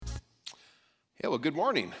Yeah, well, good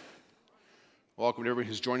morning. Welcome to everybody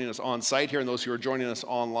who's joining us on site here and those who are joining us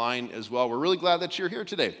online as well. We're really glad that you're here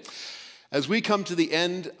today. As we come to the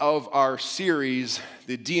end of our series,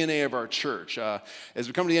 The DNA of Our Church, as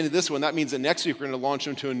we come to the end of this one, that means that next week we're going to launch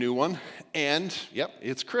into a new one. And, yep,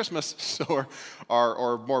 it's Christmas, so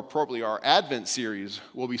or more appropriately, our Advent series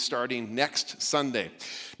will be starting next Sunday.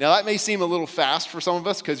 Now, that may seem a little fast for some of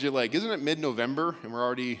us because you're like, isn't it mid-November and we're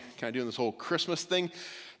already kind of doing this whole Christmas thing?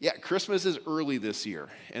 Yeah, Christmas is early this year,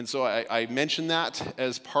 and so I mentioned that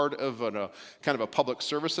as part of kind of a public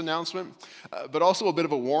service announcement, but also a bit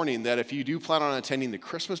of a warning that if you do plan on attending the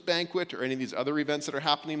Christmas banquet or any of these other events that are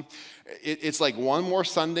happening, it's like one more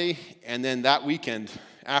Sunday, and then that weekend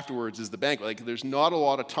afterwards is the banquet. Like, there's not a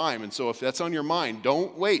lot of time, and so if that's on your mind,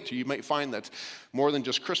 don't wait. You might find that more than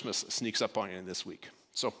just Christmas sneaks up on you this week.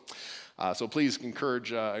 So please I want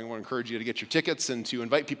to encourage you to get your tickets and to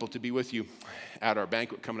invite people to be with you at our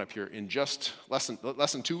banquet coming up here in just less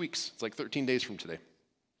than 2 weeks. It's like 13 days from today.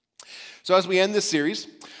 So as we end this series,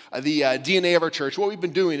 the DNA of our church, what we've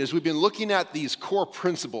been doing is we've been looking at these core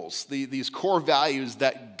principles, these core values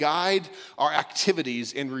that guide our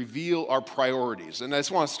activities and reveal our priorities. And I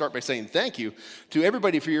just want to start by saying thank you to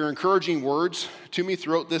everybody for your encouraging words to me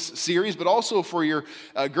throughout this series, but also for your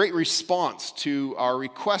great response to our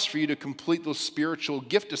request for you to complete those spiritual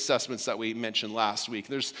gift assessments that we mentioned last week.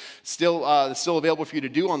 There's still available for you to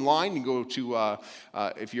do online. You can go to,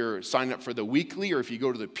 if you're signing up for the weekly, or if you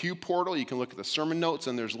go to the Pew portal, you can look at the sermon notes,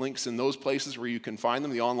 and there's links in those places where you can find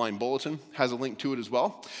them. The online bulletin has a link to it as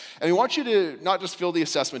well. And we want you to not just fill the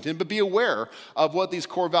assessment in, but be aware of what these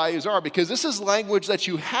core values are, because this is language that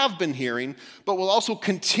you have been hearing, but will also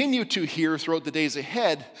continue to hear throughout the days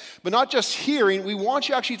ahead. But not just hearing, we want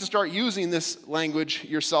you actually to start using this language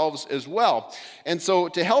yourselves as well. And so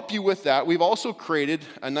to help you with that, we've also created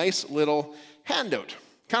a nice little handout,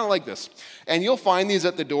 kind of like this. And you'll find these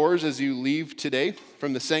at the doors as you leave today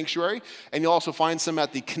from the sanctuary. And you'll also find some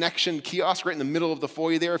at the connection kiosk right in the middle of the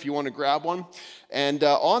foyer there if you want to grab one. And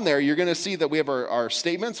on there, you're going to see that we have our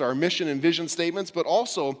statements, our mission and vision statements, but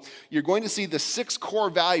also you're going to see the 6 core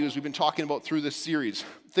values we've been talking about through this series.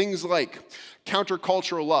 Things like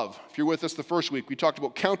countercultural love. If you're with us the first week, we talked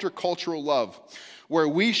about countercultural love, where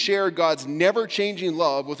we share God's never-changing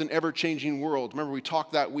love with an ever-changing world. Remember, we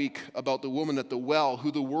talked that week about the woman at the well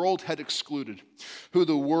who the world had excluded, who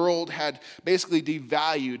the world had basically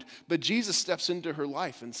devalued. But Jesus steps into her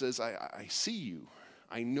life and says, I see you,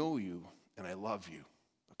 I know you, and I love you.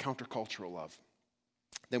 A countercultural love.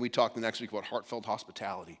 Then we talked the next week about heartfelt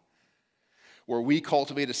hospitality, where we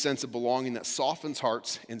cultivate a sense of belonging that softens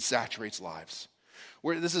hearts and saturates lives.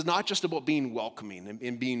 Where this is not just about being welcoming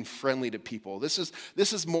and being friendly to people. This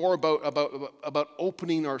is more about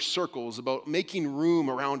opening our circles, about making room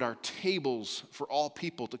around our tables for all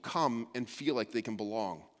people to come and feel like they can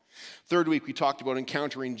belong. Third week, we talked about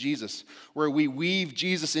encountering Jesus, where we weave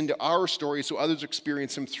Jesus into our story so others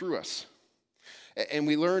experience him through us. And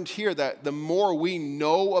we learned here that the more we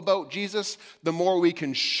know about Jesus, the more we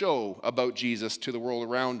can show about Jesus to the world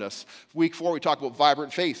around us. Week 4, we talked about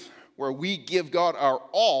vibrant faith, where we give God our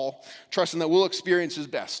all, trusting that we'll experience his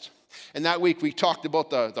best. And that week we talked about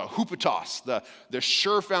the hupatos, the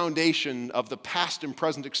sure foundation of the past and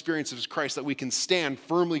present experiences of Christ that we can stand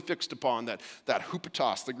firmly fixed upon, that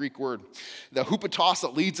hupatos, the Greek word. The hupatos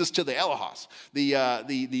that leads us to the elohos,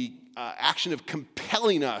 the action of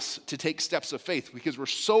compelling us to take steps of faith, because we're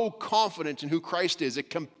so confident in who Christ is, it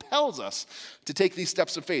compels us to take these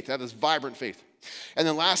steps of faith, that is vibrant faith. And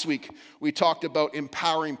then last week, we talked about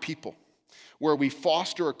empowering people, where we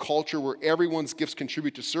foster a culture where everyone's gifts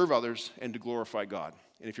contribute to serve others and to glorify God.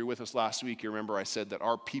 And if you're with us last week, you remember I said that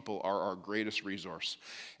our people are our greatest resource.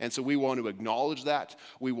 And so we want to acknowledge that,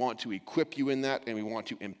 we want to equip you in that, and we want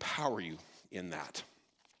to empower you in that.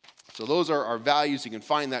 So those are our values. You can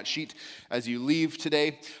find that sheet as you leave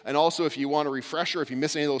today. And also, if you want a refresher, if you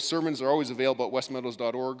miss any of those sermons, they're always available at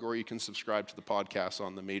westmeadows.org, or you can subscribe to the podcast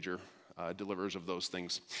on the major delivers of those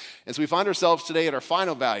things. And so we find ourselves today at our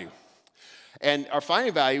final value. And our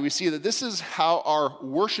final value, we see that this is how our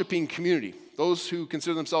worshiping community, those who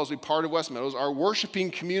consider themselves to be part of West Meadows, our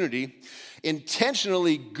worshiping community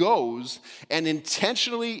intentionally goes and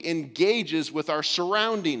intentionally engages with our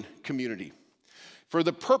surrounding community for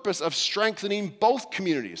the purpose of strengthening both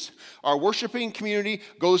communities. Our worshiping community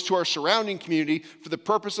goes to our surrounding community for the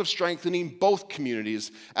purpose of strengthening both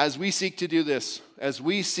communities as we seek to do this, as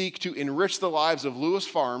we seek to enrich the lives of Lewis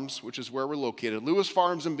Farms, which is where we're located, Lewis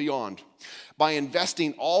Farms and beyond, by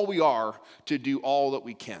investing all we are to do all that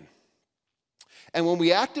we can. And when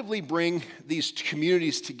we actively bring these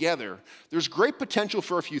communities together, there's great potential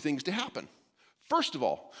for a few things to happen. First of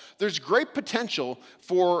all, there's great potential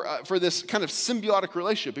for this kind of symbiotic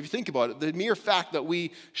relationship. If you think about it, the mere fact that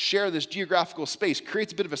we share this geographical space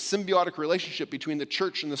creates a bit of a symbiotic relationship between the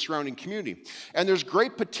church and the surrounding community. And there's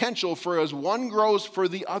great potential for, as one grows, for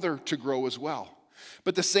the other to grow as well.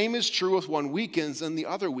 But the same is true if one weakens and the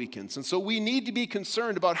other weakens. And so we need to be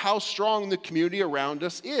concerned about how strong the community around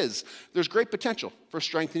us is. There's great potential for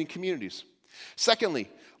strengthening communities. Secondly,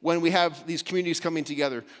 when we have these communities coming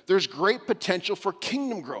together, there's great potential for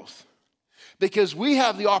kingdom growth because we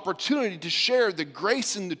have the opportunity to share the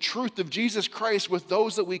grace and the truth of Jesus Christ with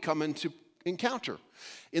those that we come into encounter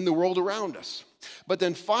in the world around us. But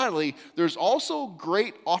then finally, there's also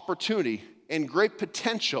great opportunity and great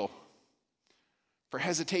potential for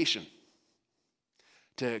hesitation,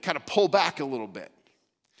 to kind of pull back a little bit,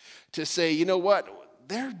 to say, you know what,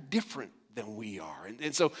 they're different than we are.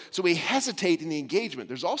 And so we hesitate in the engagement.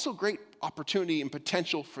 There's also great opportunity and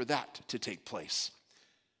potential for that to take place.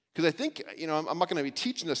 Because I think, I'm not going to be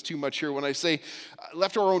teaching this too much here when I say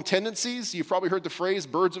left to our own tendencies. You've probably heard the phrase,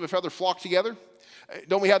 birds of a feather flock together.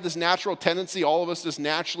 Don't we have this natural tendency? All of us just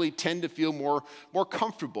naturally tend to feel more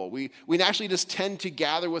comfortable. We naturally just tend to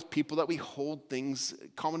gather with people that we hold things,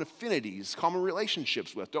 common affinities, common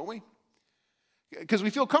relationships with, don't we? Because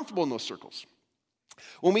we feel comfortable in those circles.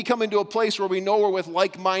 When we come into a place where we know we're with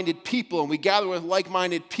like-minded people and we gather with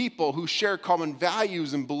like-minded people who share common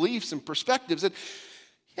values and beliefs and perspectives,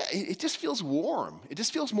 it just feels warm. It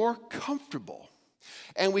just feels more comfortable.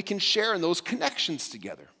 And we can share in those connections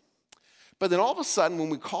together. But then all of a sudden, when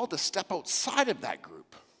we call to step outside of that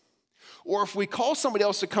group, or if we call somebody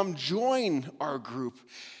else to come join our group,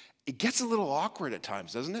 it gets a little awkward at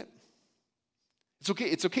times, doesn't it?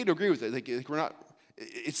 It's okay to agree with it.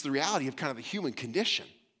 It's the reality of kind of the human condition.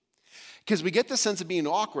 Because we get the sense of being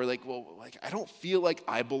awkward, I don't feel like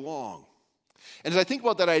I belong. And as I think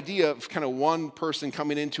about that idea of kind of one person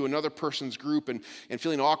coming into another person's group and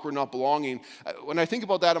feeling awkward, not belonging, when I think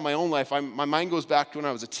about that in my own life, my mind goes back to when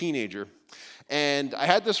I was a teenager. And I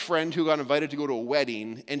had this friend who got invited to go to a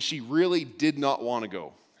wedding, and she really did not want to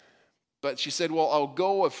go. But she said, well, I'll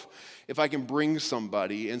go if I can bring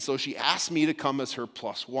somebody. And so she asked me to come as her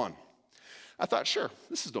plus one. I thought, sure,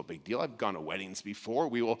 this is no big deal. I've gone to weddings before.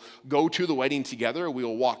 We will go to the wedding together. We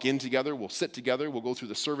will walk in together. We'll sit together. We'll go through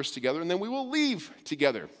the service together. And then we will leave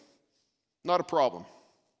together. Not a problem.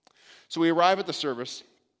 So we arrive at the service.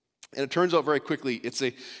 And it turns out very quickly it's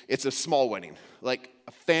a small wedding, like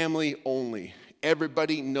a family only.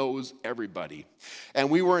 Everybody knows everybody.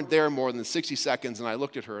 And we weren't there more than 60 seconds. And I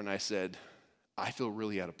looked at her and I said, I feel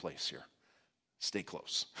really out of place here. Stay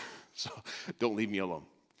close. So don't leave me alone.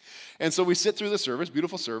 And so we sit through the service,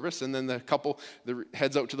 beautiful service, and then the couple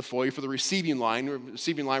heads out to the foyer for the receiving line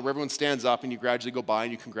where everyone stands up and you gradually go by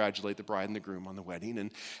and you congratulate the bride and the groom on the wedding.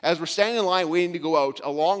 And as we're standing in line waiting to go out, a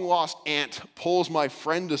long-lost aunt pulls my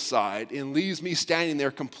friend aside and leaves me standing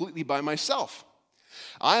there completely by myself.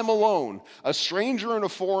 I am alone, a stranger in a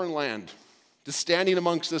foreign land, just standing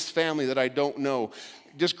amongst this family that I don't know,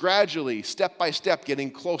 just gradually, step by step,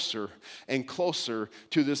 getting closer and closer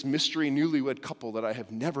to this mystery newlywed couple that I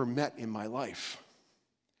have never met in my life.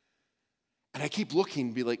 And I keep looking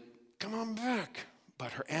and be like, come on back.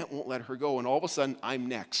 But her aunt won't let her go. And all of a sudden, I'm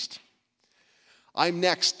next. I'm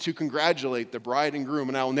next to congratulate the bride and groom.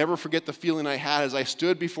 And I will never forget the feeling I had as I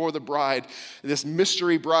stood before the bride, this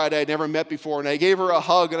mystery bride I had never met before. And I gave her a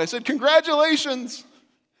hug and I said, congratulations.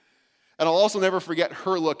 And I'll also never forget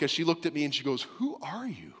her look as she looked at me and she goes, who are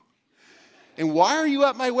you? And why are you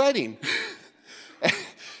at my wedding?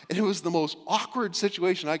 And it was the most awkward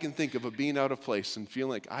situation I can think of being out of place and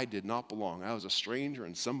feeling like I did not belong. I was a stranger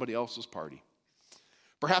in somebody else's party.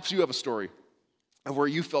 Perhaps you have a story of where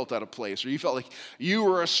you felt out of place or you felt like you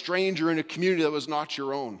were a stranger in a community that was not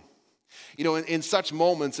your own. In such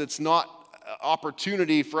moments, it's not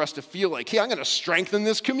opportunity for us to feel like, hey, I'm going to strengthen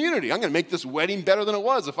this community. I'm going to make this wedding better than it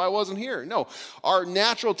was if I wasn't here. No, our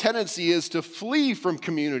natural tendency is to flee from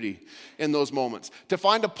community in those moments, to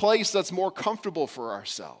find a place that's more comfortable for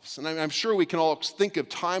ourselves. And I'm sure we can all think of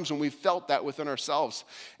times when we've felt that within ourselves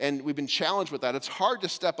and we've been challenged with that. It's hard to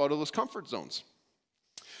step out of those comfort zones.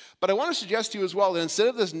 But I want to suggest to you as well that instead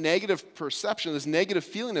of this negative perception, this negative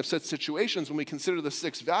feeling of such situations when we consider the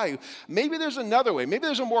sixth value, maybe there's another way. Maybe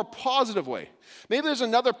there's a more positive way. Maybe there's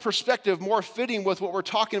another perspective more fitting with what we're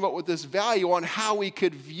talking about with this value on how we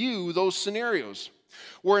could view those scenarios.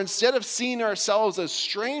 Where instead of seeing ourselves as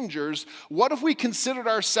strangers, what if we considered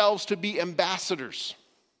ourselves to be ambassadors?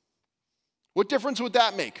 What difference would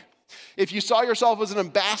that make? If you saw yourself as an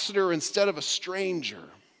ambassador instead of a stranger.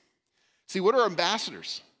 See, what are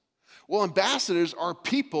ambassadors? Well, ambassadors are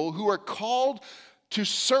people who are called to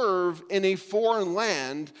serve in a foreign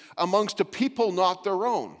land amongst a people not their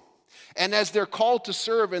own. And as they're called to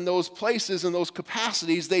serve in those places and those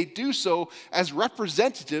capacities, they do so as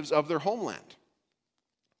representatives of their homeland.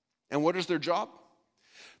 And what is their job?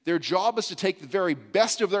 Their job is to take the very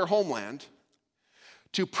best of their homeland,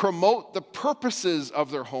 to promote the purposes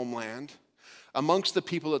of their homeland amongst the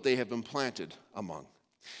people that they have been planted among.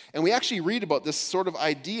 And we actually read about this sort of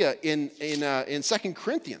idea in 2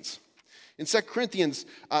 Corinthians. In 2 Corinthians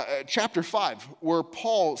chapter 5, where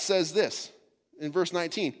Paul says this, in verse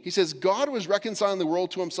 19, he says, God was reconciling the world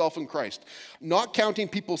to himself in Christ, not counting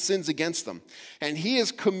people's sins against them. And he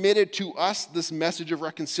has committed to us this message of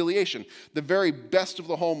reconciliation, the very best of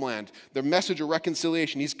the homeland, the message of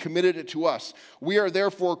reconciliation. He's committed it to us. We are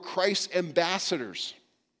therefore Christ's ambassadors,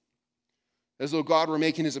 as though God were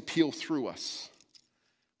making his appeal through us.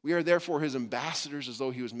 We are therefore his ambassadors, as though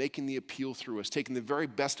he was making the appeal through us, taking the very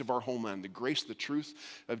best of our homeland, the grace, the truth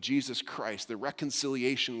of Jesus Christ, the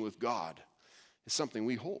reconciliation with God. Is something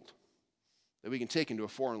we hold, that we can take into a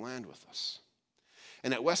foreign land with us.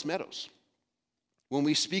 And at West Meadows, when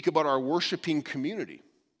we speak about our worshiping community,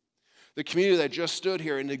 the community that just stood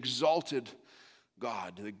here and exalted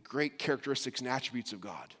God, the great characteristics and attributes of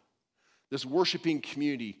God, this worshiping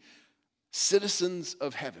community, citizens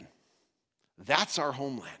of heaven, that's our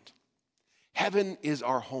homeland. Heaven is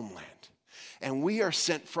our homeland. And we are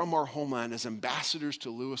sent from our homeland as ambassadors to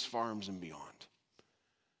Lewis Farms and beyond.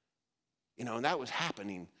 You know, and that was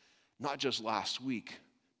happening not just last week,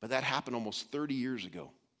 but that happened almost 30 years ago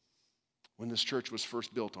when this church was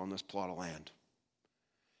first built on this plot of land.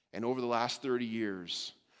 And over the last 30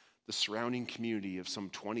 years, the surrounding community of some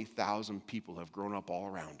 20,000 people have grown up all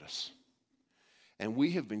around us. And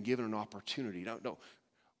we have been given an opportunity. No,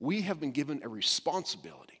 we have been given a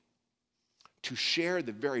responsibility to share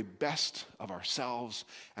the very best of ourselves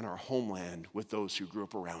and our homeland with those who grew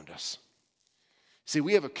up around us. See,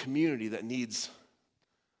 we have a community that needs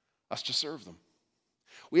us to serve them.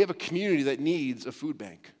 We have a community that needs a food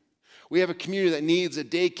bank. We have a community that needs a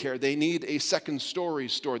daycare. They need a second story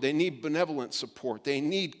store. They need benevolent support. They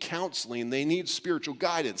need counseling. They need spiritual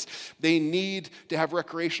guidance. They need to have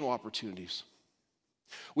recreational opportunities.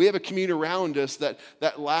 We have a community around us that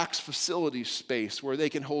lacks facility space where they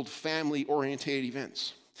can hold family-oriented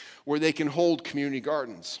events, where they can hold community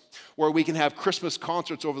gardens, where we can have Christmas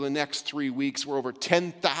concerts over the next 3 weeks where over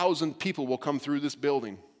 10,000 people will come through this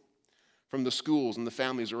building from the schools and the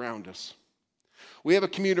families around us. We have a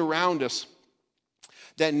community around us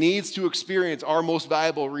that needs to experience our most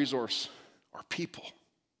valuable resource, our people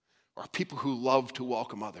who love to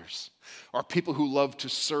welcome others, our people who love to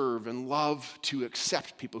serve and love to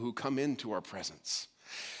accept people who come into our presence.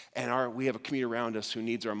 And we have a community around us who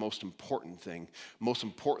needs our most important thing, most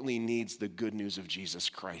importantly needs the good news of Jesus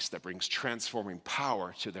Christ that brings transforming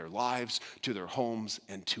power to their lives, to their homes,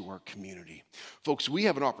 and to our community. Folks, we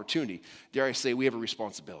have an opportunity, dare I say, we have a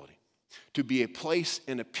responsibility to be a place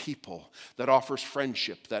and a people that offers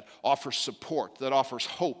friendship, that offers support, that offers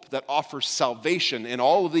hope, that offers salvation, and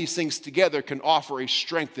all of these things together can offer a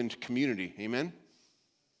strengthened community. Amen?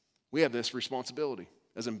 We have this responsibility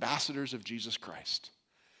as ambassadors of Jesus Christ.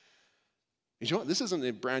 You know what? This isn't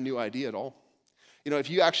a brand new idea at all. You know,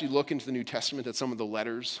 if you actually look into the New Testament at some of the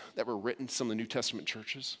letters that were written to some of the New Testament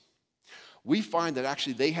churches, we find that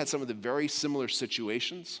actually they had some of the very similar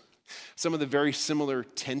situations, some of the very similar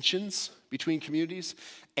tensions between communities,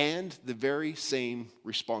 and the very same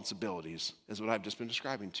responsibilities as what I've just been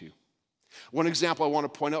describing to you. One example I want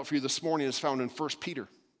to point out for you this morning is found in 1 Peter.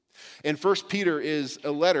 And 1 Peter is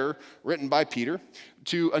a letter written by Peter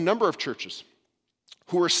to a number of churches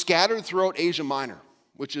who were scattered throughout Asia Minor,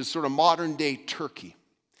 which is sort of modern-day Turkey.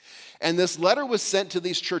 And this letter was sent to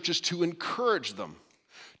these churches to encourage them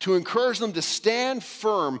to stand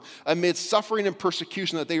firm amid suffering and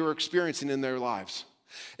persecution that they were experiencing in their lives.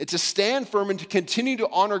 And to stand firm and to continue to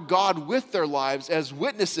honor God with their lives as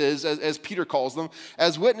witnesses, as Peter calls them,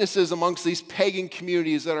 as witnesses amongst these pagan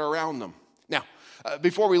communities that are around them. Now,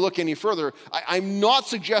 before we look any further, I'm not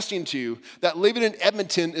suggesting to you that living in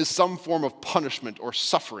Edmonton is some form of punishment or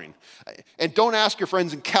suffering. And don't ask your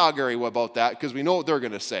friends in Calgary about that, because we know what they're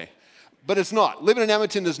going to say. But it's not. Living in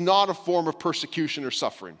Edmonton is not a form of persecution or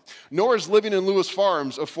suffering. Nor is living in Lewis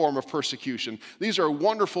Farms a form of persecution. These are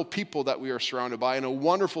wonderful people that we are surrounded by and a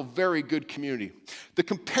wonderful, very good community. The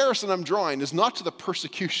comparison I'm drawing is not to the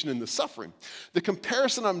persecution and the suffering. The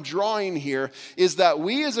comparison I'm drawing here is that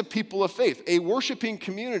we as a people of faith, a worshiping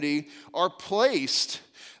community,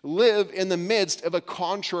 live in the midst of a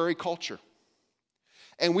contrary culture.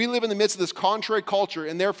 And we live in the midst of this contrary culture,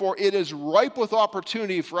 and therefore it is ripe with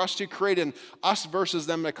opportunity for us to create an us versus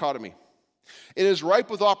them dichotomy. It is ripe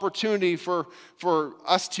with opportunity for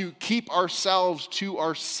us to keep ourselves to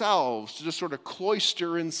ourselves, to just sort of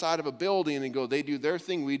cloister inside of a building and go, they do their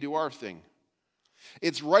thing, we do our thing.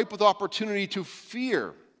 It's ripe with opportunity to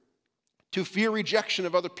fear rejection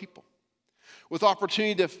of other people, with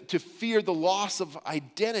opportunity to fear the loss of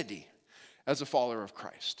identity as a follower of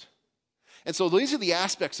Christ. And so these are the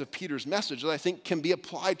aspects of Peter's message that I think can be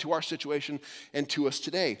applied to our situation and to us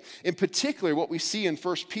today. In particular, what we see in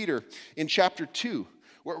 1 Peter in chapter 2,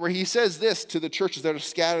 where he says this to the churches that are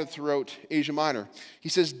scattered throughout Asia Minor. He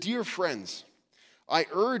says, "Dear friends, I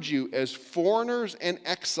urge you as foreigners and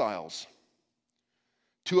exiles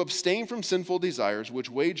to abstain from sinful desires which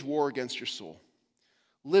wage war against your soul.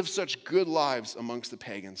 Live such good lives amongst the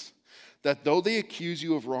pagans, that though they accuse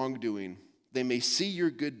you of wrongdoing, they may see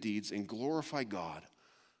your good deeds and glorify God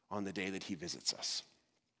on the day that he visits us."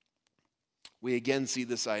 We again see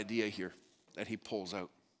this idea here that he pulls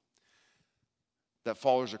out, that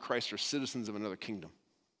followers of Christ are citizens of another kingdom.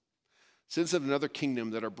 Citizens of another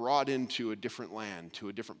kingdom that are brought into a different land, to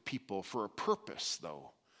a different people, for a purpose,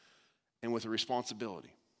 though, and with a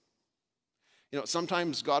responsibility. You know,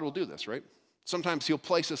 sometimes God will do this, right? Sometimes he'll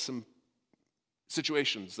place us in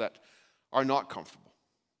situations that are not comfortable.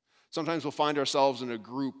 Sometimes we'll find ourselves in a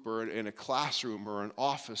group or in a classroom or an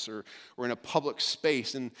office or in a public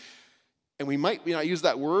space. And we might not use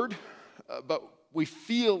that word, but we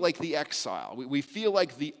feel like the exile. We feel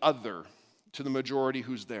like the other to the majority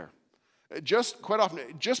who's there. Just quite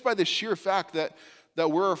often, just by the sheer fact that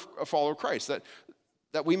we're a follower of Christ,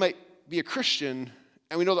 that we might be a Christian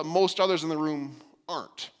and we know that most others in the room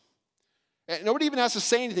aren't. And nobody even has to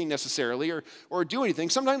say anything necessarily or do anything.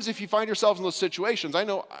 Sometimes if you find yourselves in those situations, I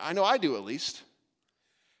know I do at least,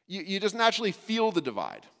 you just naturally feel the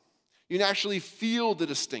divide. You naturally feel the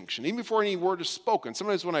distinction, even before any word is spoken.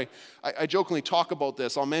 Sometimes when I jokingly talk about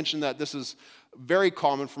this, I'll mention that this is very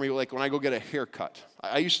common for me, like when I go get a haircut.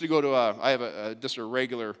 I used to go to I have just a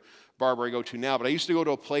regular barber I go to now, but I used to go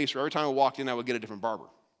to a place where every time I walked in, I would get a different barber.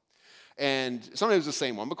 And sometimes it was the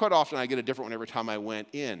same one, but quite often I get a different one every time I went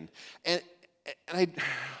in. And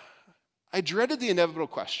I dreaded the inevitable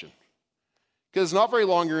question. Because not very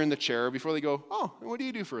long you're in the chair before they go, "Oh, and what do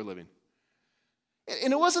you do for a living?"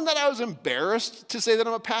 And it wasn't that I was embarrassed to say that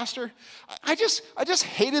I'm a pastor. I just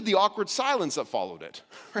hated the awkward silence that followed it.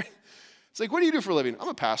 Right? It's like, "What do you do for a living?" "I'm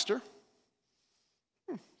a pastor."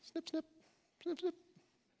 Snip, snip, snip, snip,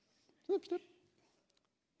 snip, snip,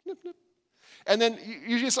 snip, snip. And then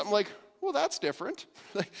usually something like, "Well, that's different."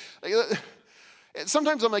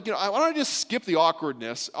 Sometimes I'm like, why don't I just skip the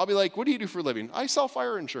awkwardness? I'll be like, "What do you do for a living?" "I sell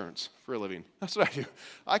fire insurance for a living." That's what I do.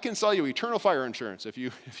 I can sell you eternal fire insurance if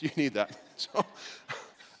you need that. So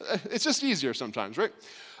it's just easier sometimes, right?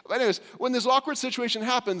 But anyways, when this awkward situation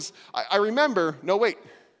happens, I remember, no, wait,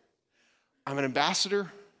 I'm an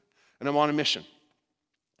ambassador and I'm on a mission.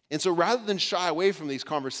 And so rather than shy away from these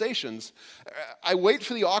conversations, I wait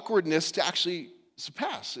for the awkwardness to actually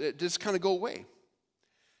surpass, it just kind of go away.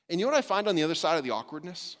 And you know what I find on the other side of the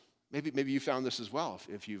awkwardness? Maybe you found this as well,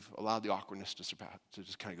 if you've allowed the awkwardness to surpass, to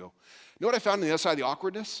just kind of go. You know what I found on the other side of the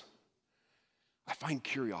awkwardness? I find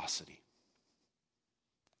curiosity.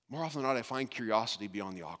 More often than not, I find curiosity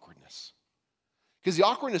beyond the awkwardness. Because the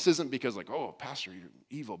awkwardness isn't because like, "Oh, pastor, you're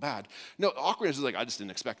evil, bad." No, awkwardness is like, I just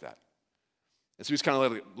didn't expect that. And so we just kind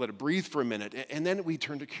of let it breathe for a minute. And then we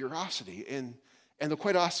turn to curiosity. And they'll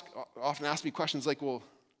quite often ask me questions like, "Well,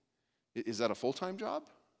 is that a full-time job?"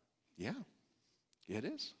 Yeah, it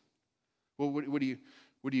is. "Well, what do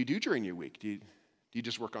you do during your week? Do you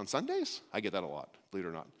just work on Sundays?" I get that a lot, believe it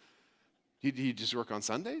or not. Do you just work on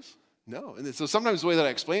Sundays? No. And so sometimes the way that I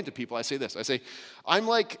explain to people, I say this. I say, I'm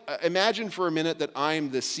like, imagine for a minute that I'm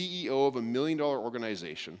the CEO of $1 million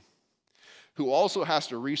organization who also has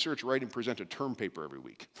to research, write, and present a term paper every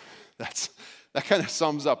week. That kind of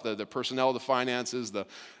sums up the personnel, the finances, the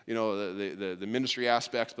ministry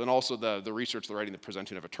aspects, but then also the research, the writing, the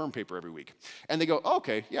presenting of a term paper every week. And they go, "Oh,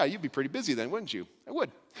 okay, yeah, you'd be pretty busy then, wouldn't you?" I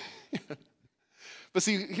would. But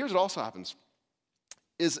see, here's what also happens,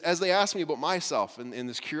 is as they ask me about myself and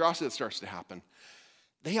this curiosity that starts to happen,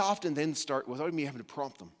 they often then start, without me having to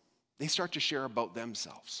prompt them, they start to share about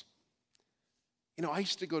themselves. I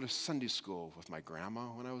used to go to Sunday school with my grandma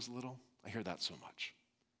when I was little. I hear that so much.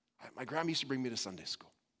 My grandma used to bring me to Sunday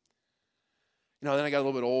school. Then I got a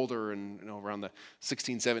little bit older, and around the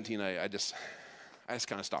 16, 17, I just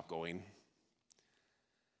kind of stopped going.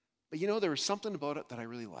 But there was something about it that I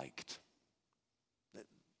really liked.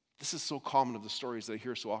 This is so common of the stories that I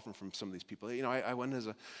hear so often from some of these people. I went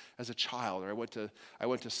as a child, or I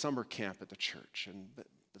went to summer camp at the church, but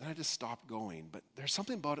but then I just stopped going. But there's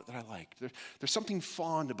something about it that I like. There's something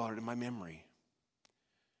fond about it in my memory.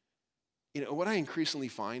 You know, what I increasingly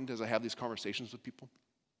find as I have these conversations with people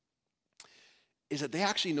is that they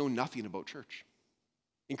actually know nothing about church.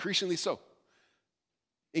 Increasingly so.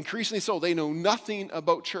 Increasingly so, they know nothing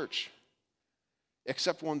about church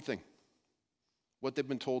except one thing, what they've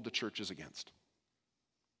been told the church is against.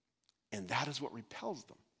 And that is what repels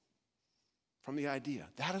them from the idea.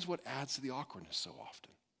 That is what adds to the awkwardness so often.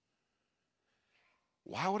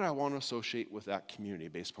 Why would I want to associate with that community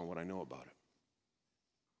based upon what I know about it?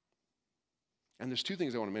 And there's two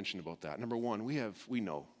things I want to mention about that. Number one, we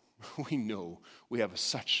know we have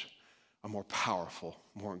such a more powerful,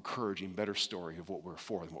 more encouraging, better story of what we're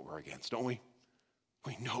for than what we're against, don't we?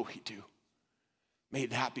 We know we do. May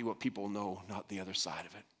that be what people know, not the other side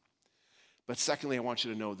of it. But secondly, I want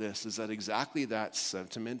you to know this, is that exactly that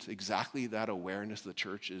sentiment, exactly that awareness of the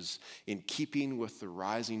church is in keeping with the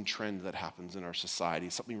rising trend that happens in our society,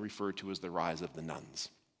 something referred to as the rise of the nuns.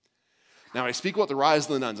 Now, when I speak about the rise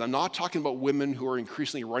of the nuns, I'm not talking about women who are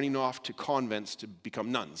increasingly running off to convents to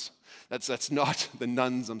become nuns. That's not the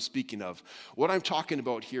nuns I'm speaking of. What I'm talking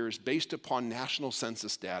about here is based upon national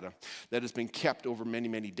census data that has been kept over many,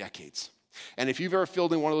 many decades. And if you've ever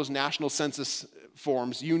filled in one of those national census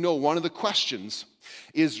forms, you know one of the questions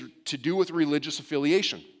is to do with religious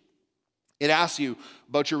affiliation. It asks you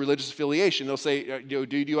about your religious affiliation. They'll say, do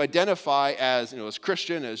you identify as, as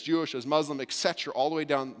Christian, as Jewish, as Muslim, etc., all the way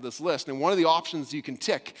down this list. And one of the options you can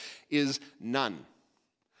tick is none.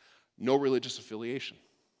 No religious affiliation.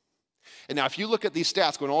 And now if you look at these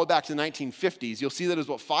stats going all the way back to the 1950s, you'll see that it was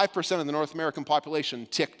about 5% of the North American population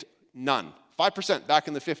ticked none. 5% back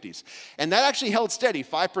in the 50s. And that actually held steady,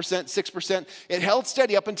 5%, 6%. It held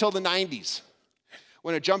steady up until the 90s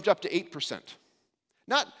when it jumped up to 8%.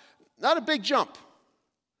 Not a big jump.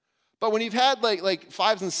 But when you've had like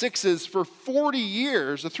fives and sixes for 40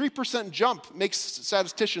 years, a 3% jump makes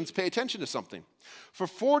statisticians pay attention to something. For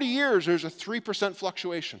 40 years, there's a 3%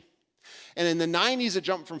 fluctuation. And in the 90s, it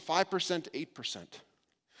jumped from 5% to 8%.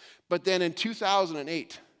 But then in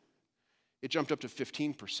 2008, it jumped up to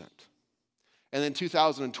 15%. And then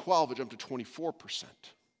 2012, it jumped to 24%.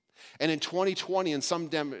 And in 2020, in some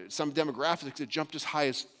demographics, it jumped as high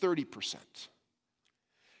as 30%.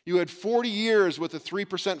 You had 40 years with a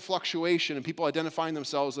 3% fluctuation and people identifying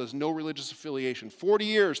themselves as no religious affiliation. 40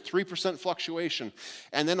 years, 3% fluctuation.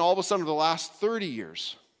 And then all of a sudden, the last 30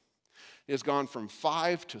 years, it has gone from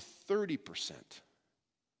 5 to 30%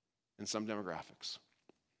 in some demographics.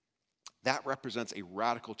 That represents a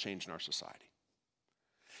radical change in our society.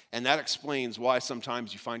 And that explains why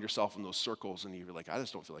sometimes you find yourself in those circles and you're like, I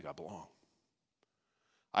just don't feel like I belong.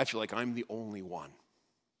 I feel like I'm the only one.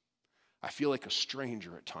 I feel like a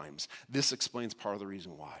stranger at times. This explains part of the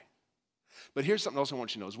reason why. But here's something else I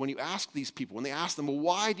want you to know, is when you ask these people, when they ask them, well,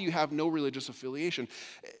 why do you have no religious affiliation?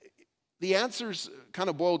 The answers kind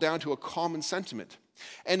of boil down to a common sentiment.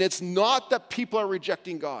 And it's not that people are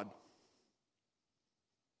rejecting God.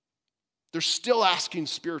 They're still asking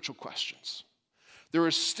spiritual questions. There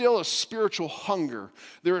is still a spiritual hunger.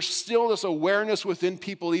 There is still this awareness within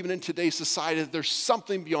people, even in today's society, that there's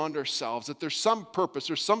something beyond ourselves, that there's some purpose,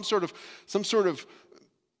 there's some sort of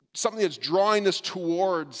something that's drawing us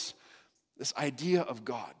towards this idea of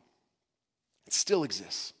God. It still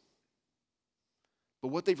exists.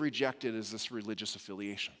 But what they've rejected is this religious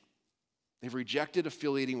affiliation. They've rejected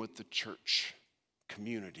affiliating with the church,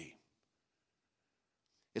 community.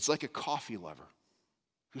 It's like a coffee lover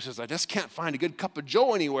who says, I just can't find a good cup of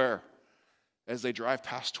joe anywhere, as they drive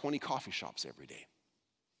past 20 coffee shops every day.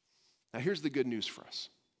 Now here's the good news for us.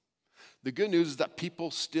 The good news is that people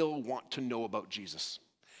still want to know about Jesus.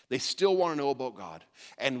 They still want to know about God.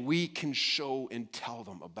 And we can show and tell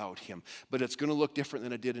them about him. But it's going to look different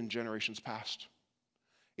than it did in generations past.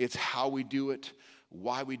 It's how we do it,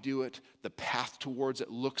 why we do it, the path towards it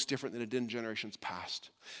looks different than it did in generations past.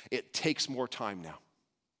 It takes more time now.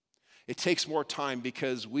 It takes more time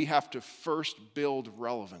because we have to first build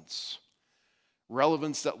relevance.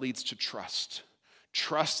 Relevance that leads to trust.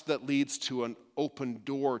 Trust that leads to an open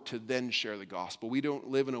door to then share the gospel. We don't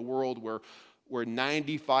live in a world where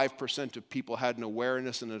 95% of people had an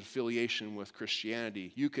awareness and an affiliation with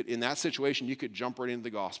Christianity. In that situation, you could jump right into the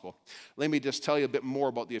gospel. Let me just tell you a bit more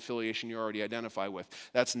about the affiliation you already identify with.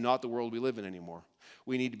 That's not the world we live in anymore.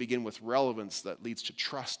 We need to begin with relevance that leads to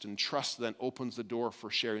trust, and trust then opens the door for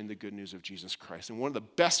sharing the good news of Jesus Christ. And one of the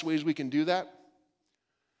best ways we can do that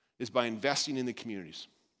is by investing in the communities.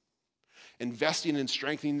 Investing in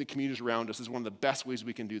strengthening the communities around us is one of the best ways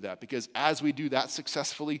we can do that, because as we do that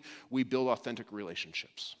successfully, we build authentic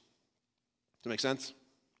relationships. Does that make sense?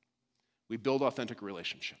 We build authentic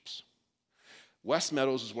relationships. West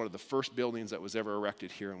Meadows is one of the first buildings that was ever erected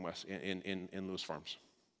here in Lewis Farms.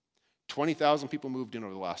 20,000 people moved in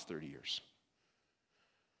over the last 30 years.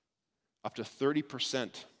 Up to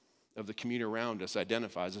 30% of the community around us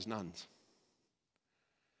identifies as nuns.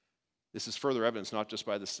 This is further evidence, not just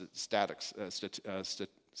by the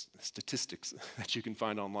statistics that you can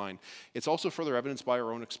find online. It's also further evidence by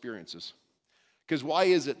our own experiences. Because why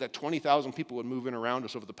is it that 20,000 people would move in around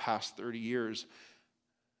us over the past 30 years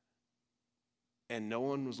and no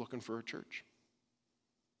one was looking for a church?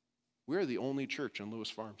 We're the only church in Lewis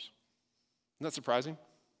Farms. Isn't that surprising?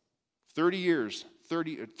 30 years,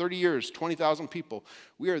 20,000 people.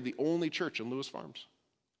 We are the only church in Lewis Farms.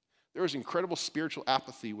 There is incredible spiritual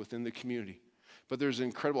apathy within the community, but there's an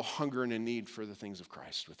incredible hunger and a need for the things of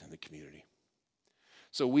Christ within the community.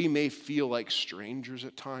 So we may feel like strangers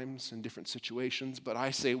at times in different situations, but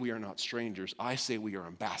I say we are not strangers. I say we are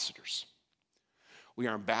ambassadors. We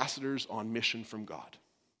are ambassadors on mission from God,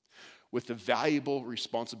 with the valuable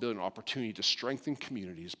responsibility and opportunity to strengthen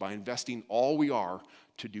communities by investing all we are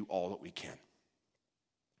to do all that we can.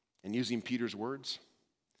 And using Peter's words,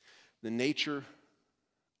 the nature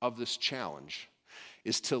of this challenge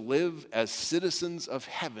is to live as citizens of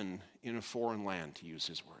heaven in a foreign land, to use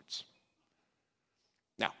his words.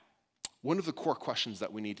 Now, one of the core questions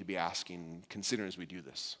that we need to be asking, considering as we do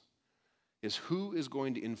this, is who is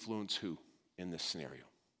going to influence who in this scenario?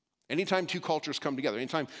 Anytime two cultures come together,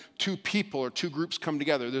 anytime two people or two groups come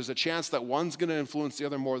together, there's a chance that one's going to influence the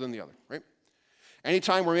other more than the other, right?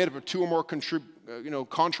 Anytime we're made up of two or more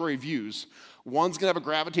contrary views, one's going to have a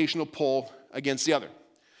gravitational pull against the other.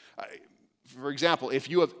 For example, if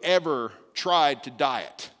you have ever tried to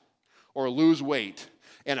diet or lose weight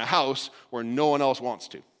in a house where no one else wants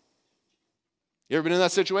to. You ever been in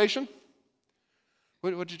that situation?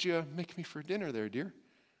 What did you make me for dinner there, dear?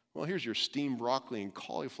 Well, here's your steamed broccoli and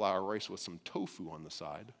cauliflower rice with some tofu on the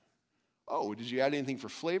side. Oh, did you add anything for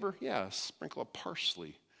flavor? Yeah, a sprinkle of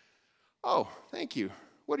parsley. Oh, thank you.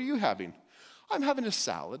 What are you having? I'm having a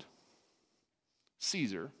salad,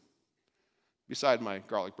 Caesar, beside my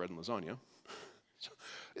garlic bread and lasagna.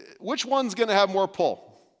 Which one's going to have more pull?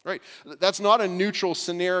 Right? That's not a neutral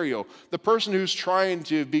scenario. The person who's trying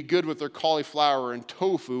to be good with their cauliflower and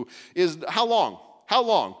tofu is how long? How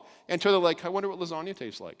long? Until they're like, I wonder what lasagna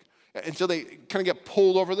tastes like. Until they kind of get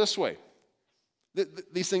pulled over this way.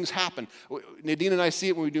 These things happen. Nadine and I see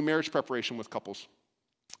it when we do marriage preparation with couples.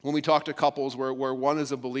 When we talk to couples where one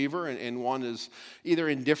is a believer and one is either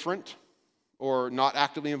indifferent or not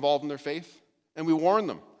actively involved in their faith, and we warn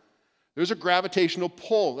them. There's a gravitational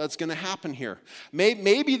pull that's going to happen here.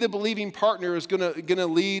 Maybe the believing partner is going to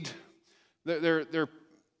lead their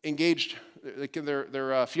engaged,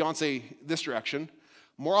 their fiance this direction.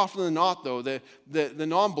 More often than not, though, the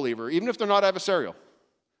non-believer, even if they're not adversarial,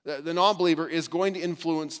 the non-believer is going to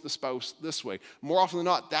influence the spouse this way. More often than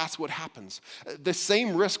not, that's what happens. The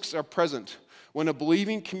same risks are present when a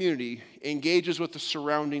believing community engages with the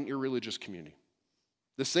surrounding irreligious community.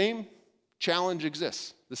 The same challenge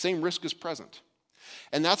exists. The same risk is present.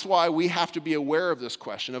 And that's why we have to be aware of this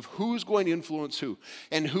question of who's going to influence who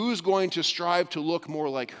and who's going to strive to look more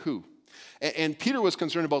like who. And Peter was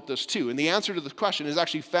concerned about this too. And the answer to the question is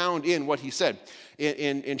actually found in what he said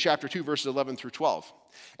in chapter 2, verses 11 through 12.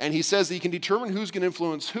 And he says that you can determine who's going to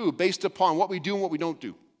influence who based upon what we do and what we don't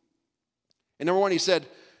do. And number one, he said,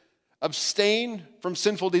 abstain from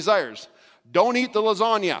sinful desires. Don't eat the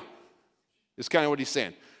lasagna, is kind of what he's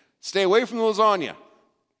saying. Stay away from the lasagna.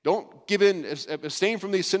 Don't give in, abstain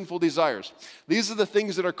from these sinful desires. These are the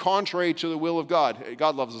things that are contrary to the will of God.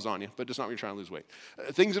 God loves lasagna, but it's not when you're trying to lose weight.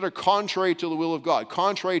 Things that are contrary to the will of God,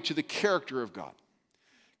 contrary to the character of God.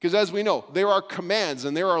 Because as we know, there are commands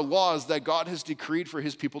and there are laws that God has decreed for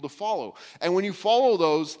his people to follow. And when you follow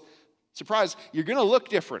those, surprise, you're going to look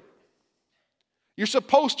different. You're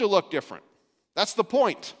supposed to look different. That's the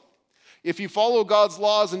point. If you follow God's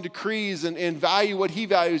laws and decrees and value what he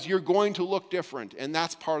values, you're going to look different, and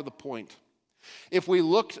that's part of the point. If we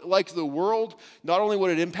looked like the world, not only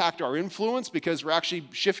would it impact our influence because we're actually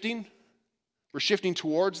shifting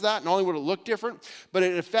towards that, not only would it look different, but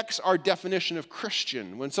it affects our definition of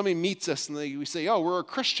Christian. When somebody meets us and we say, oh, we're a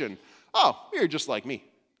Christian. Oh, you're just like me.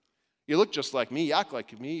 You look just like me, you act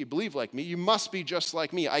like me, you believe like me, you must be just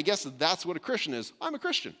like me. I guess that's what a Christian is. I'm a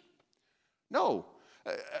Christian. No.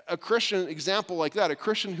 A Christian example like that, a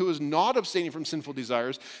Christian who is not abstaining from sinful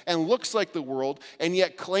desires and looks like the world and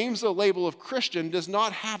yet claims the label of Christian does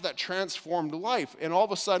not have that transformed life. And all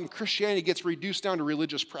of a sudden, Christianity gets reduced down to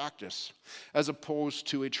religious practice as opposed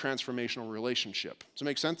to a transformational relationship. Does that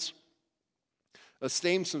make sense?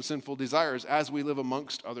 Abstain from sinful desires as we live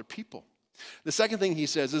amongst other people. The second thing he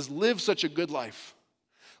says is live such a good life.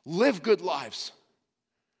 Live good lives.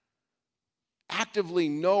 Actively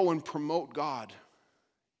know and promote God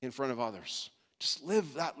in front of others. Just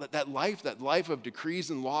live that life of decrees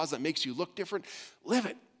and laws that makes you look different. Live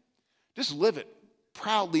it. Just live it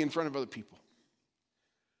proudly in front of other people.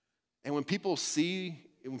 And when people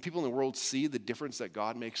in the world see the difference that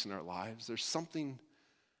God makes in our lives, there's something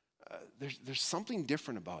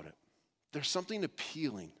different about it. There's something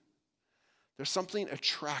appealing. There's something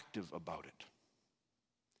attractive about it.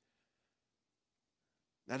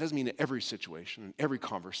 That doesn't mean in every situation, in every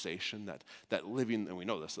conversation, that living, and we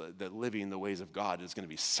know this, that living the ways of God is going to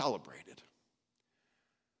be celebrated.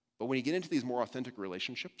 But when you get into these more authentic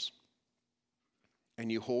relationships, and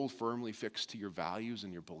you hold firmly fixed to your values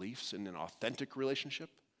and your beliefs in an authentic relationship,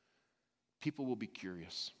 people will be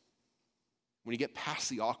curious. When you get past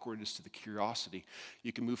the awkwardness to the curiosity,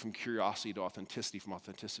 you can move from curiosity to authenticity, from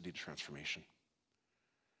authenticity to transformation.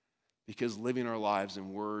 Because living our lives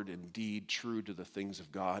in word and deed true to the things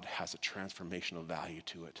of God has a transformational value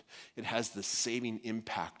to it. It has the saving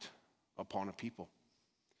impact upon a people.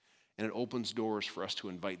 And it opens doors for us to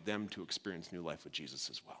invite them to experience new life with Jesus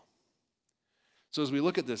as well. So as we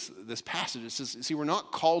look at this passage, it says, see, we're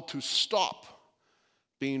not called to stop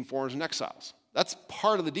being foreigners and exiles. That's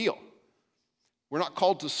part of the deal. We're not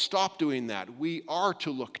called to stop doing that. We are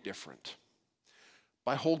to look different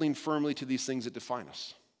by holding firmly to these things that define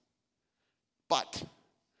us. But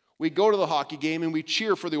we go to the hockey game and we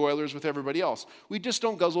cheer for the Oilers with everybody else. We just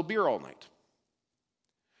don't guzzle beer all night.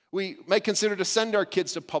 We might consider to send our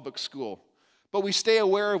kids to public school, but we stay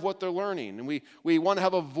aware of what they're learning, and we want to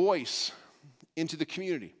have a voice into the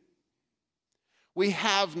community. We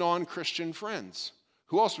have non-Christian friends.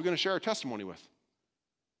 Who else are we going to share our testimony with?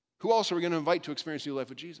 Who else are we going to invite to experience new life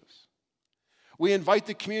with Jesus? We invite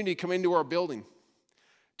the community to come into our building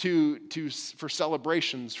for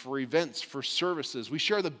celebrations, for events, for services. We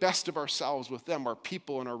share the best of ourselves with them, our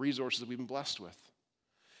people and our resources that we've been blessed with.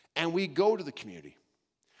 And we go to the community.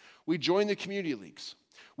 We join the community leagues.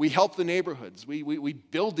 We help the neighborhoods. We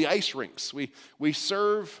build the ice rinks. We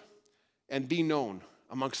serve and be known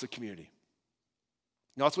amongst the community.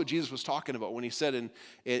 Now, that's what Jesus was talking about when he said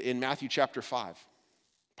in Matthew chapter 5,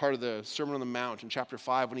 part of the Sermon on the Mount in chapter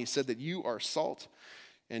 5, when he said that you are salt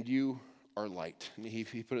and you are light. And he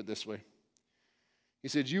put it this way. He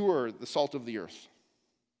said, you are the salt of the earth.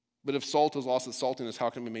 But if salt has lost its saltiness, how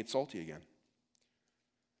can it be made salty again?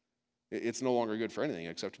 It's no longer good for anything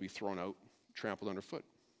except to be thrown out, trampled underfoot.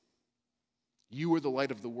 You are the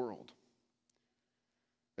light of the world.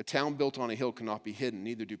 A town built on a hill cannot be hidden,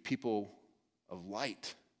 neither do people of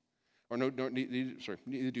light.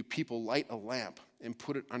 Neither do people light a lamp and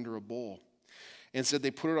put it under a bowl. Instead,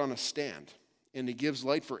 they put it on a stand, and it gives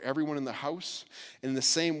light for everyone in the house. And in the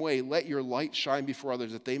same way, let your light shine before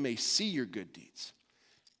others, that they may see your good deeds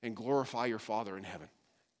and glorify your Father in heaven.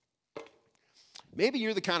 Maybe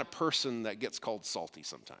you're the kind of person that gets called salty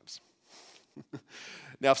sometimes.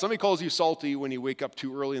 Now, if somebody calls you salty when you wake up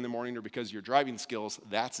too early in the morning or because of your driving skills,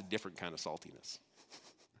 that's a different kind of saltiness.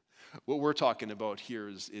 What we're talking about here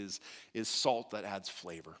is salt that adds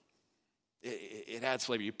flavor. It adds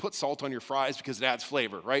flavor. You put salt on your fries because it adds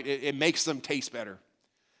flavor, right? It makes them taste better.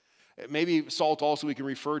 Maybe salt also, we can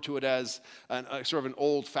refer to it as sort of an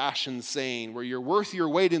old-fashioned saying where you're worth your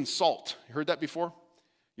weight in salt. You heard that before?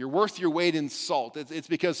 You're worth your weight in salt. It's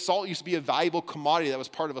because salt used to be a valuable commodity that was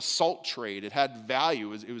part of a salt trade. It had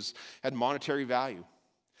value. It had monetary value.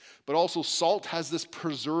 But also salt has this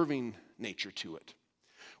preserving nature to it.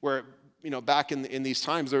 Where, back in these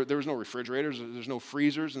times, there was no refrigerators, there's no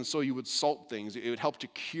freezers, and so you would salt things. It would help to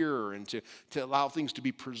cure and to allow things to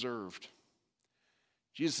be preserved.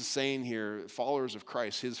 Jesus is saying here, followers of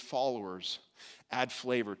Christ, his followers, add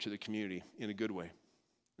flavor to the community in a good way.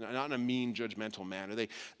 Not in a mean, judgmental manner.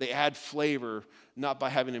 They add flavor not by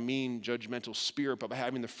having a mean, judgmental spirit, but by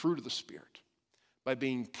having the fruit of the Spirit. By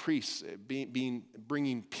being priests,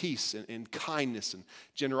 bringing peace and kindness and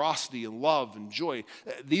generosity and love and joy.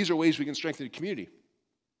 These are ways we can strengthen the community.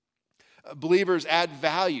 Believers add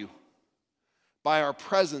value by our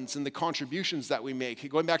presence and the contributions that we make.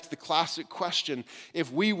 Going back to the classic question,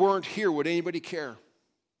 if we weren't here, would anybody care?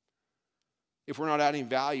 If we're not adding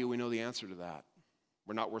value, we know the answer to that.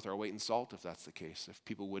 We're not worth our weight in salt if that's the case, if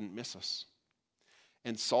people wouldn't miss us.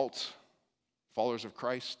 And salt, followers of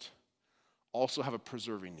Christ, also have a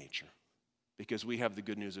preserving nature because we have the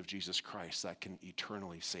good news of Jesus Christ that can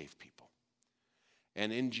eternally save people.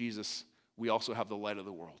 And in Jesus, we also have the light of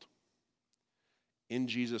the world. In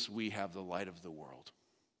Jesus, we have the light of the world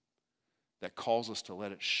that calls us to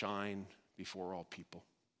let it shine before all people.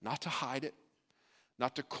 Not to hide it,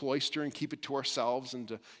 not to cloister and keep it to ourselves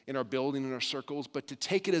and in our building and our circles, but to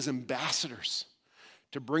take it as ambassadors,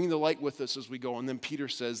 to bring the light with us as we go. And then Peter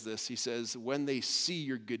says this, he says, when they see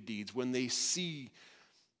your good deeds, when they see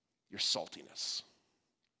your saltiness,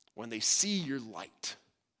 when they see your light,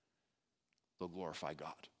 they'll glorify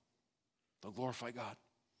God. They'll glorify God.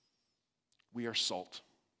 We are salt.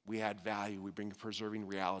 We add value. We bring a preserving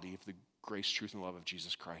reality of the grace, truth, and love of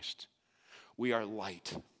Jesus Christ. We are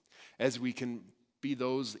light. As we can be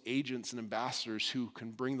those agents and ambassadors who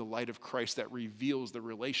can bring the light of Christ that reveals the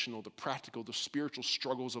relational, the practical, the spiritual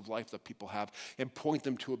struggles of life that people have and point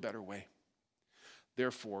them to a better way.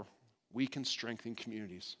 Therefore, we can strengthen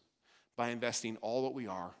communities by investing all that we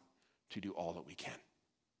are to do all that we can.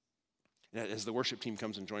 And as the worship team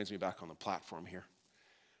comes and joins me back on the platform here,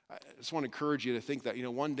 I just want to encourage you to think that,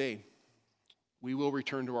 one day we will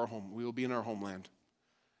return to our home. We will be in our homeland.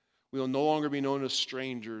 We will no longer be known as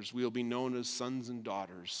strangers. We will be known as sons and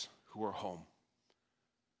daughters who are home.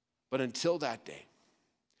 But until that day,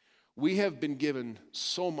 we have been given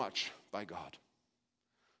so much by God,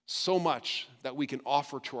 so much that we can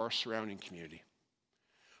offer to our surrounding community.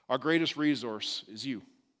 Our greatest resource is you,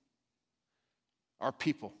 our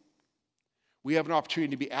people. We have an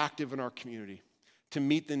opportunity to be active in our community, to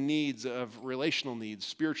meet the needs of relational needs,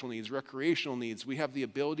 spiritual needs, recreational needs. We have the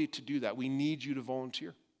ability to do that. We need you to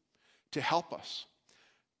volunteer, to help us,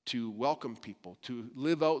 to welcome people, to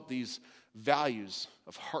live out these values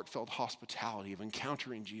of heartfelt hospitality, of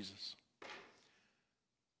encountering Jesus.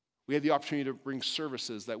 We have the opportunity to bring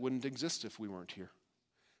services that wouldn't exist if we weren't here.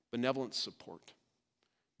 Benevolent support,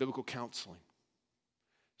 biblical counseling,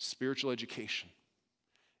 spiritual education,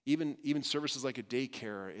 even services like a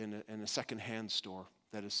daycare in a secondhand store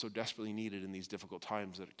that is so desperately needed in these difficult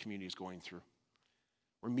times that a community is going through.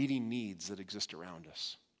 We're meeting needs that exist around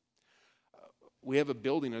us. We have a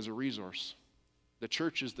building as a resource. The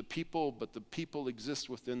church is the people, but the people exist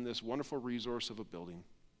within this wonderful resource of a building.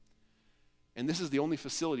 And this is the only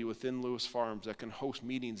facility within Lewis Farms that can host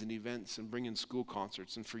meetings and events and bring in school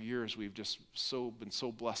concerts. And for years, we've just been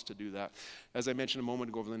so blessed to do that. As I mentioned a moment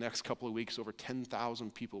ago, over the next couple of weeks, over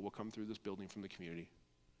 10,000 people will come through this building from the community.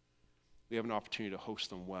 We have an opportunity to host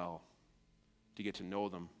them well, to get to know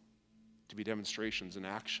them, to be demonstrations in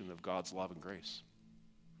action of God's love and grace.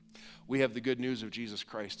 We have the good news of Jesus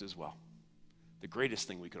Christ as well, the greatest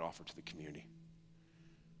thing we could offer to the community.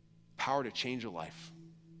 Power to change a life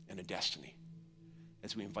and a destiny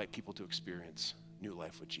as we invite people to experience new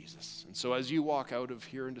life with Jesus. And so as you walk out of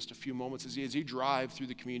here in just a few moments, as you drive through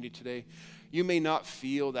the community today, you may not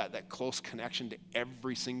feel that close connection to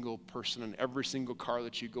every single person and every single car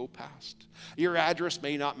that you go past. Your address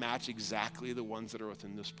may not match exactly the ones that are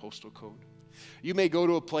within this postal code. You may go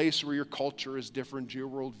to a place where your culture is different, your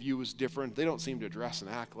worldview is different. They don't seem to dress and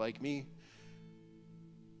act like me.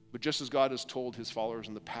 But just as God has told his followers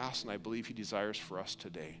in the past, and I believe he desires for us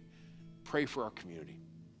today, pray for our community.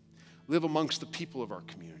 Live amongst the people of our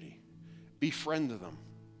community. Befriend them.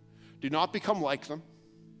 Do not become like them,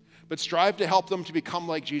 but strive to help them to become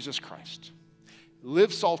like Jesus Christ.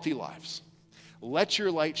 Live salty lives. Let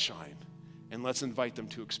your light shine, and let's invite them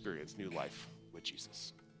to experience new life with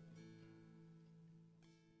Jesus.